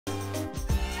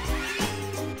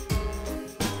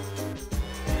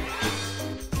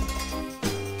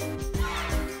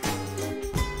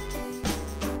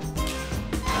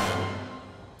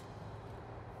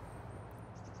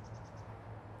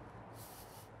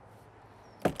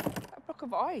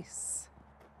block of ice.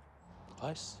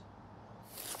 Ice?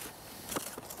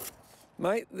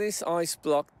 Make this ice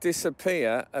block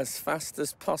disappear as fast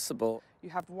as possible. You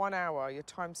have 1 hour. Your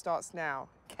time starts now.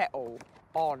 Kettle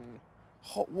on.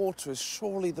 Hot water is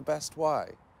surely the best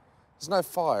way. There's no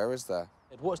fire, is there?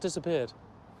 What's disappeared?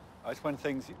 It's when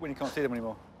you can't see them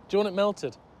anymore. Do you want it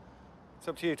melted? It's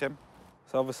up to you, Tim.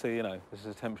 So obviously, you know, this is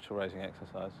a temperature-raising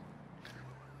exercise.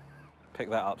 Pick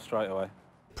that up straight away.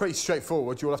 Pretty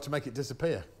straightforward. You'll have to make it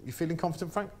disappear. You feeling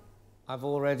confident, Frank? I've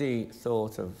already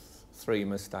thought of 3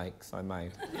 mistakes I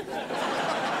made.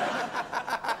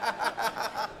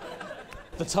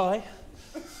 The tie?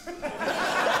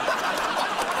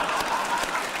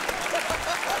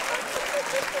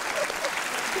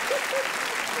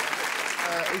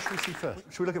 Who should we see first?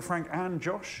 Should we look at Frank and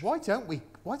Josh? Why don't we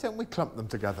clump them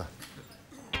together?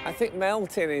 I think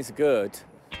melting is good.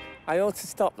 I ought to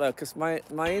stop, though, because my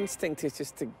instinct is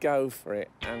just to go for it,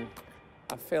 and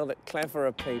I feel that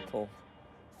cleverer people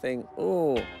think,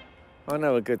 oh, I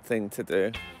know a good thing to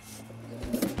do.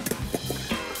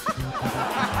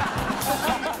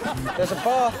 There's a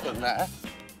bath in there.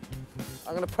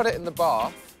 I'm going to put it in the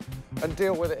bath and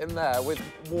deal with it in there with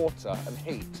water and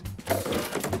heat.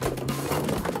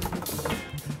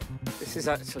 This is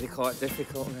actually quite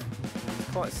difficult now. It's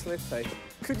quite slippy.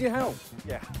 Could you help?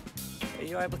 Yeah. Are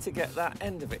you able to get that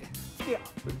end of it? Yeah.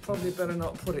 We'd probably better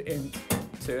not put it in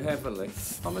too heavily.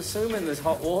 I'm assuming there's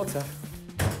hot water.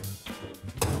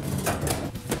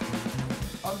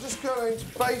 I'm just going to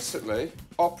basically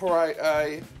operate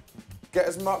a get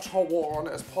as much hot water on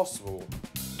it as possible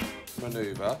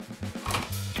manoeuvre.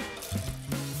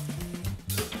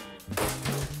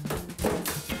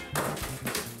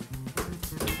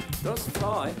 That's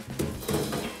fine.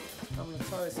 I'm going to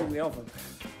throw this in the oven.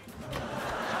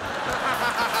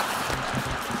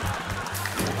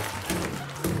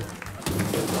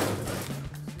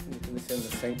 Put this in the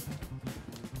sink.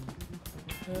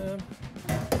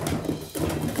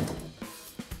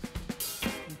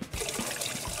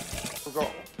 We've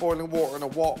got boiling water and a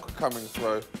wok coming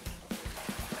through.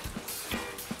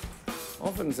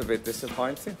 Oven's a bit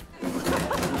disappointing.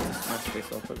 Just smash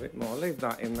this up a bit more. Leave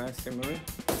that in there simmering.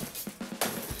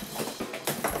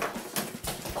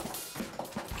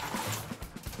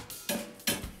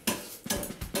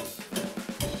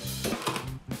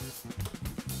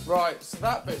 Right, so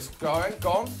that bit's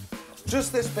gone.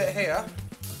 Just this bit here,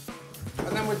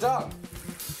 and then we're done.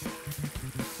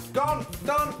 Done.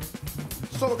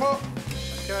 Stop the clock.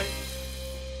 OK.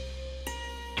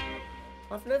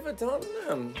 I've never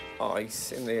done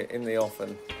ice in the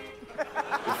oven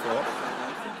before.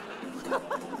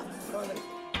 If I'd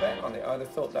bet on it, I'd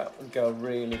have thought that would go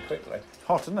really quickly.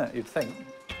 Hot, isn't it? You'd think.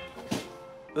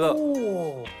 Look.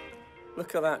 Ooh.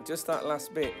 Look at that, just that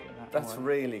last bit. That's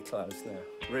really close now.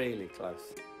 Really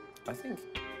close. I think...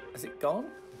 Has it gone?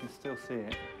 You can still see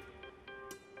it.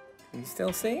 Can you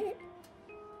still see it?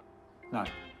 No.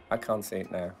 I can't see it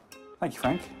now. Thank you,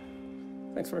 Frank.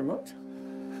 Thanks very much. Do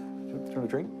you want a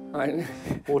drink?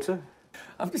 Water?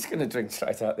 I'm just going to drink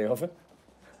straight out the oven.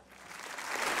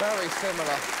 Very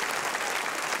similar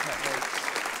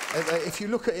techniques. If you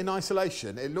look at it in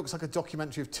isolation, it looks like a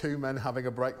documentary of 2 men having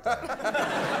a breakdown.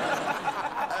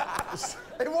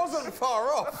 It wasn't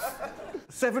far off.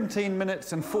 17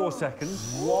 minutes and 4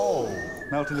 seconds. Whoa.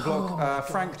 Melting the block.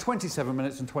 Frank, 27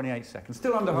 minutes and 28 seconds.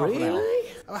 Still under half an hour.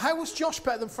 How was Josh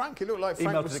better than Frank? It looked like Frank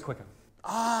He melted was... it quicker.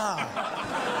 Ah.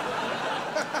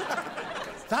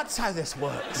 That's how this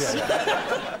works.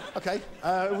 Yeah. OK,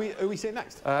 who we seeing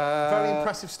next? Very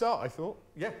impressive start, I thought.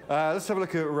 Yeah. Let's have a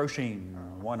look at Roisin.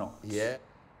 Why not? Yeah.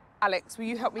 Alex, will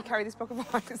you help me carry this block of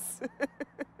ice?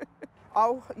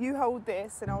 You hold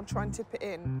this and I'll try and tip it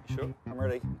in. Sure, I'm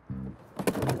ready.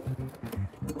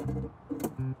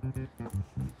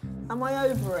 Am I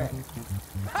over it?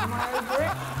 Am I over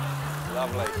it?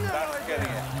 Lovely. That's getting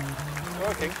it. It's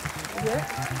working. Yeah.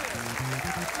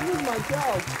 Oh my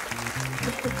God.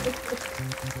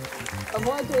 Am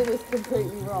I doing this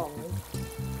completely wrong?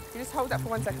 You just hold that for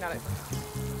 1 second, Alex.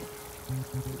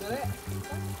 You got it?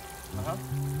 Uh-huh.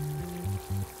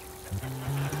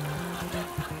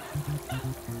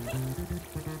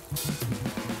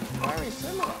 Very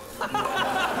similar.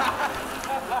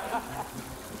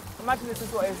 Imagine this is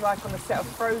what it was like on the set of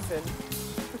Frozen.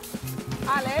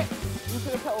 Alex, you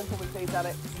could have put on for me, please,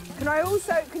 Alex.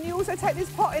 Can you also take this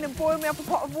pot in and boil me up a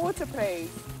pot of water, please?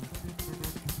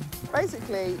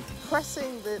 Basically,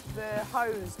 pressing the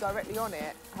hose directly on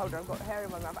it. Hold on, I've got hair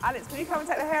in my mouth. Alex, can you come and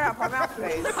take the hair out of my mouth,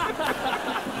 please?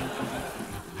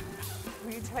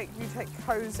 Will you take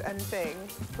hose and thing,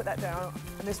 put that down,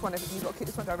 and this one, you've got to keep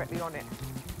this one directly on it.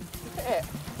 Look at it.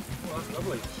 Well, that's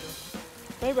lovely.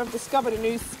 Maybe I've discovered a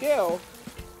new skill.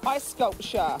 Ice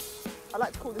sculpture. I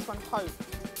like to call this one Hope.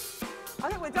 I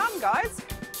think we're done, guys.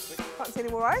 Can't see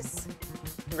any more ice.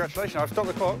 Congratulations, I've stopped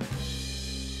the clock.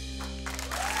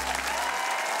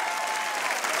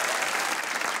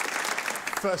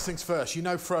 First things first, you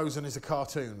know Frozen is a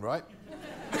cartoon, right?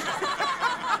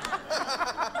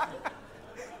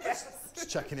 Just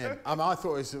checking in. I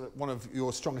thought it was one of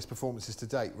your strongest performances to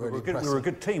date. Really impressive. We were a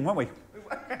good team, weren't we?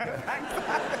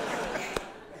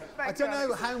 I don't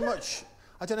know how much.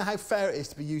 I don't know how fair it is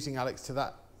to be using Alex to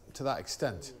that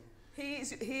extent. He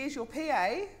is your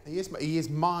PA. He is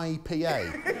my PA.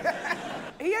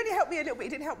 He only helped me a little bit. He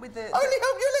didn't help with the... Only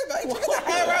help you a little bit? Get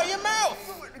the hair out of your mouth!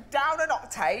 Down an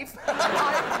octave.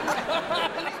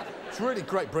 It's really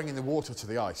great bringing the water to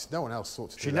the ice. No one else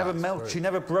thought to do that. She never melted. She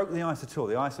never broke the ice at all.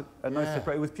 The ice at no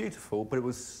separate. It was beautiful, but it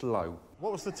was slow.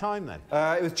 What was the time then?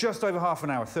 It was just over half an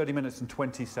hour, 30 minutes and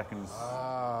 20 seconds.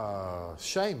 Ah,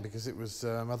 shame, because it was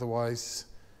otherwise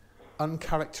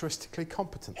uncharacteristically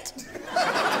competent.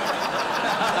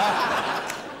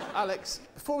 Alex,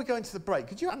 before we go into the break,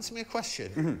 could you answer me a question?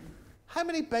 Mm-hmm. How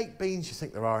many baked beans do you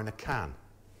think there are in a can?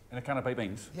 In a can of baked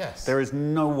beans? Yes. There is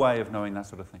no way of knowing that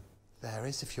sort of thing. There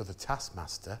is if you're the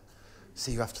Taskmaster.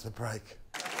 See you after the break.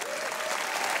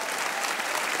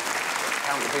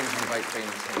 Count the beans and baked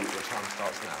beans and your time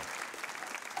starts now.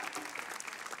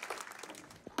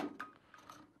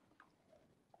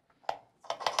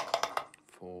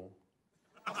 Four.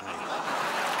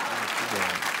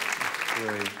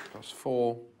 3 plus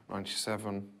 4,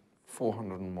 97,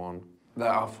 401. There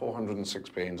are 406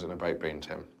 beans in a baked bean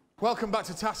tin. Welcome back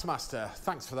to Taskmaster.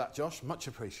 Thanks for that, Josh. Much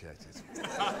appreciated.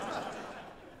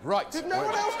 Right. Did no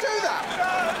one else do that?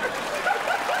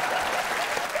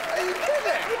 Are you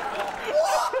kidding?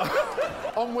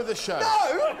 What? On with the show.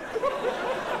 No!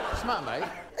 What's the matter, mate?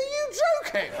 Are you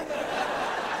joking?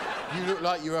 You look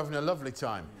like you're having a lovely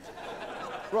time.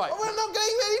 Right. We're not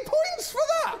getting any points for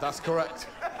that! That's correct.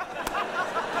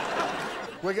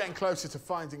 We're getting closer to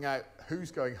finding out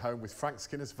who's going home with Frank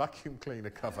Skinner's vacuum cleaner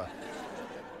cover.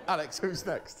 Alex, who's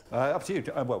next? Up to you.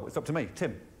 Well, it's up to me.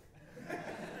 Tim.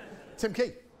 Tim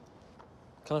Key.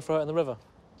 Can I throw it in the river?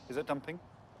 Is it dumping?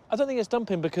 I don't think it's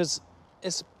dumping because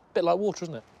it's a bit like water,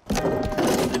 isn't it?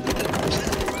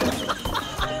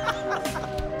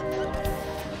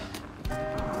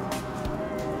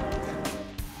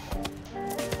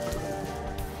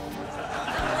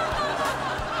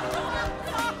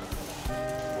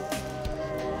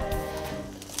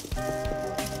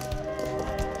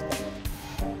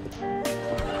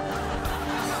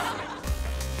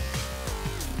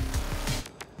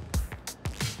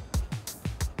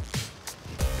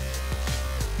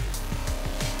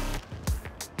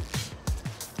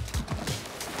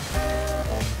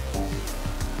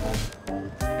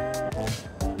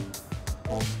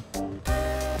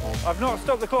 I've not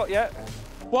stopped the clock yet.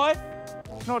 Why?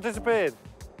 It's not disappeared.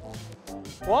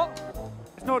 What?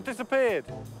 It's not disappeared.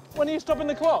 When are you stopping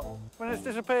the clock? When it's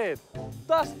disappeared.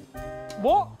 That's...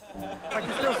 What? I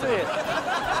can still see it.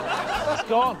 That's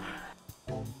gone.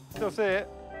 Still see it.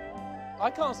 I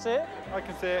can't see it. I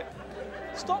can see it.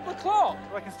 Stop the clock.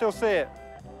 I can still see it.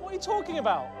 What are you talking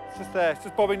about? It's just there. It's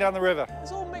just bobbing down the river.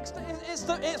 It's all mixed.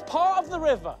 It's part of the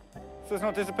river. So it's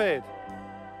not disappeared.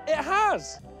 It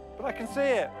has. But I can see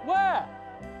it. Where?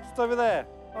 Just over there.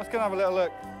 I was going to have a little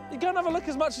look. You go and have a look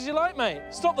as much as you like, mate.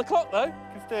 Stop the clock, though. I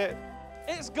can see it.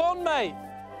 It's gone, mate.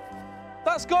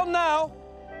 That's gone now.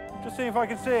 Just seeing if I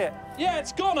can see it. Yeah,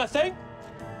 it's gone, I think.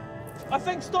 I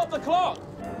think stop the clock.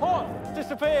 Horne. It's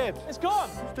disappeared. It's gone.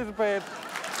 It's disappeared.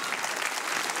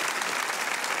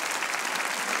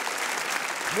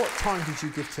 What time did you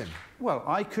give Tim? Well,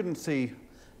 I couldn't see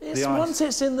It's the ice. once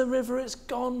it's in the river, it's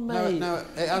gone, mate. No,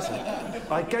 it hasn't.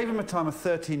 I gave him a time of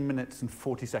 13 minutes and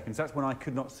 40 seconds. That's when I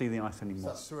could not see the ice anymore.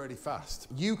 That's really fast.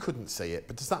 You couldn't see it,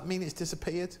 but does that mean it's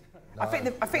disappeared? I think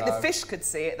the fish could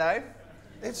see it, though.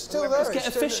 It's still there. Let's get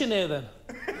a fish in here, then.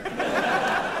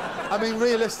 I mean,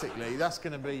 realistically, that's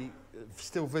going to be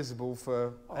still visible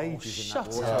for ages in that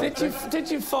water.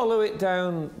 Did you follow it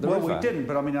down the river? Well, we didn't,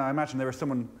 but I mean, I imagine there is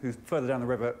someone who's further down the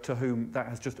river to whom that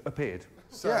has just appeared.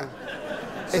 So,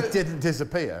 it didn't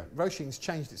disappear. Roisin's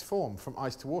changed its form from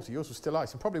ice to water. Yours was still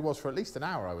ice, and probably was for at least an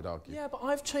hour, I would argue. Yeah, but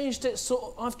I've changed it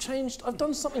I've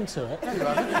done something to it.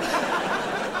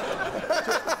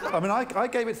 I mean, I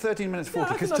gave it 13 minutes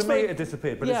 40 because to me it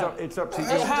disappeared, but it's up to you.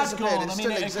 It has disappeared, gone. it I mean,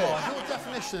 still it has exists. gone. Your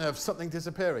definition of something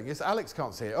disappearing is Alex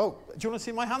can't see it. Oh, do you want to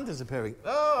see my hand disappearing?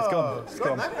 It's gone. It's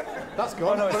gone. That's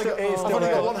gone. Oh, no, it is still I've only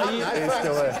there. got one hand now. It is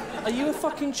still there. Are you a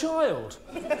fucking child?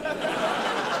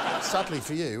 Sadly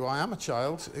for you, I am a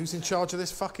child who's in charge of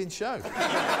this fucking show.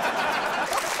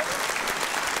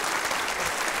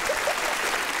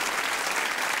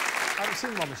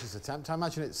 seen Romesh's attempt. I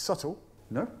imagine it's subtle.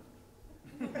 No.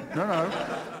 No.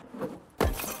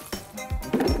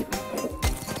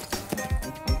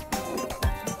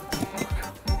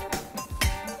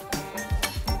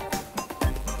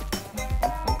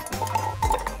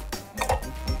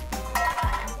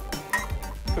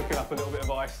 Cooking up a little bit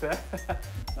of ice there. Now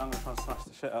I'm going to try and smash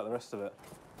the shit out of the rest of it.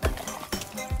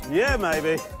 Yeah,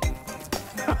 maybe.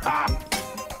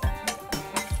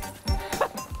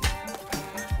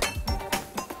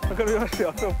 I've got to be honest with you,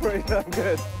 I feel pretty damn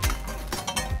good.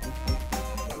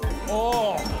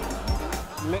 Oh!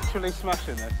 Literally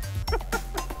smashing this. Do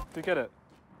you get it?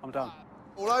 I'm done.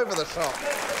 All over the top.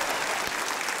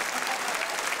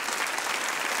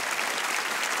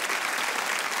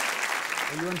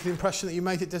 Are you under the impression that you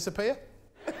made it disappear?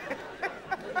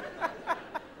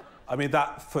 I mean,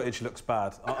 that footage looks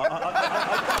bad.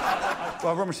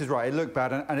 Well, Romesh is right. It looked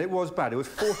bad, and it was bad. It was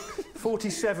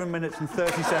 47 minutes and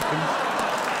 30 seconds,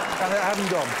 and it hadn't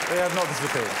gone. It had not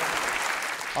disappeared.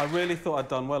 I really thought I'd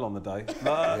done well on the day.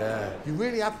 Yeah. You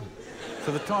really haven't.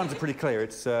 So the times are pretty clear.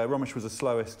 It's Romesh was the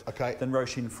slowest, OK. then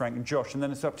Roisin, Frank and Josh, and then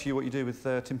it's up to you what you do with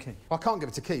Tim Key. Well, I can't give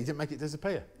it to Key. He didn't make it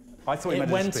disappear. I thought he made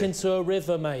It went into a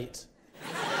river, mate.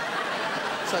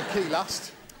 So Key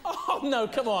last. Oh, no,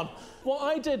 come on. What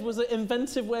I did was an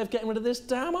inventive way of getting rid of this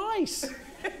damn ice.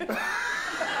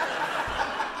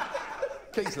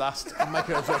 Key's last. I'm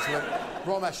making a judgment.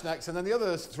 Romesh next, and then the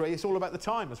other three, it's all about the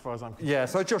time, as far as I'm concerned. Yeah,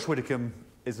 so Josh Widdicombe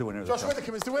is the winner of the Josh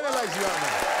Widdicombe is the winner, ladies and gentlemen.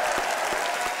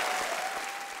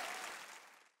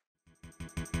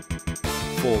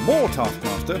 For more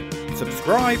Taskmaster,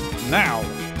 subscribe now.